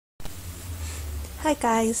Hi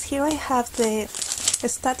guys, here I have the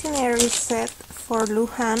stationery set for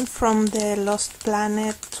Luhan from the Lost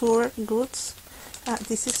Planet tour goods.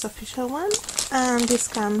 This is the official one, and this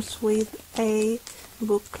comes with a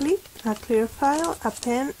book clip, a clear file, a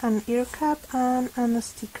pen, an ear cap, and a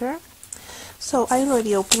sticker. So I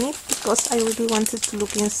already opened it because I really wanted to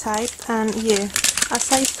look inside, and yeah,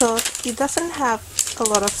 as I thought, it doesn't have a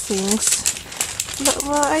lot of things. But,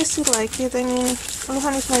 well, I still like it. I mean,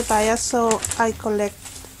 Luhan is my bias, so I collect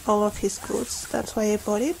all of his goods. That's why I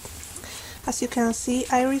bought it. As you can see,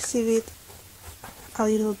 I received a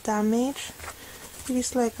little damage. It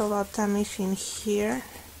is like a lot of damage in here.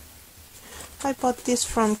 I bought this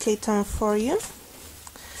from K-Town for you.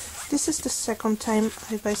 This is the second time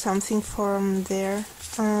I buy something from there.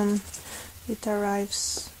 It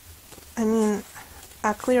arrives, I mean,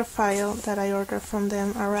 a clear file that I ordered from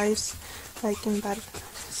them arrives like in bad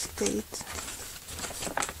state.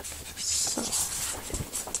 So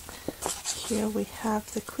here we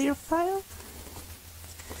have the clear file.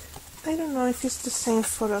 I don't know if it's the same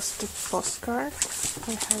for us the postcard.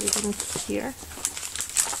 I have it in here.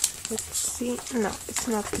 Let's see. No, it's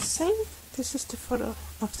not the same. This is the photo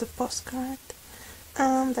of the postcard,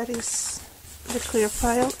 and that is the clear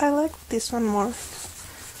file. I like this one more.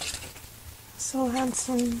 So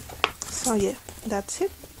handsome. So yeah, that's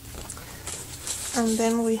it. And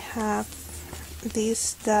then we have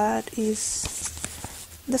this, that is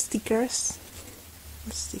the stickers.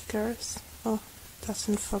 Oh,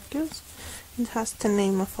 doesn't focus. It has the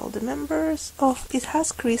name of all the members. Oh, it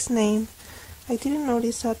has Chris' name. I didn't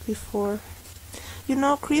notice that before. You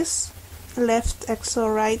know, Chris left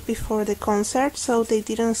EXO right before the concert, so they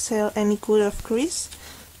didn't sell any good of Chris,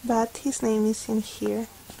 but his name is in here.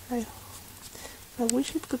 I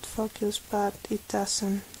wish it could focus, but it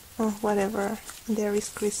doesn't. Oh, whatever, there is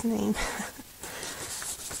Chris' name.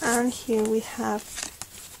 And here we have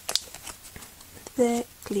the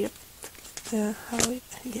clear, yeah, like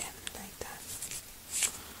that.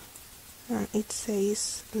 And it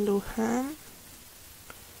says Luhan.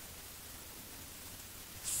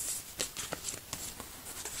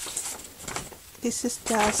 This is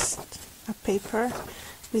just a paper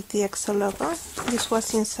with the EXO logo. This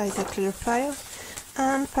was inside the clear file.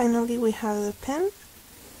 And finally we have the pen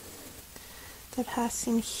that has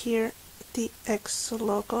in here the EXO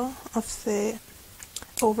logo of the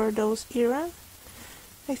Overdose era.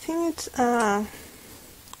 I think it's a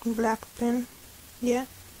black pen, yeah.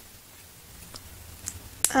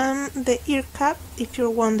 And the ear cap, if you're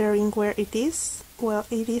wondering where it is, well,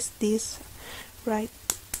 it is this right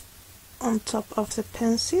on top of the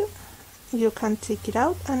pencil. You can take it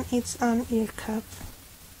out, and it's an ear cap.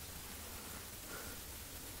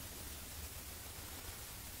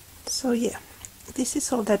 So yeah, this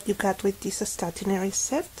is all that you got with this stationery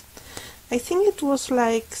set. I think it was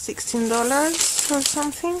like $16 or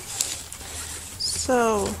something.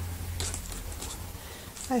 So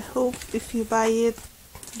I hope if you buy it,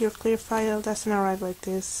 your clear file doesn't arrive like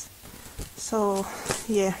this. So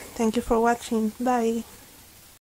yeah, thank you for watching. Bye.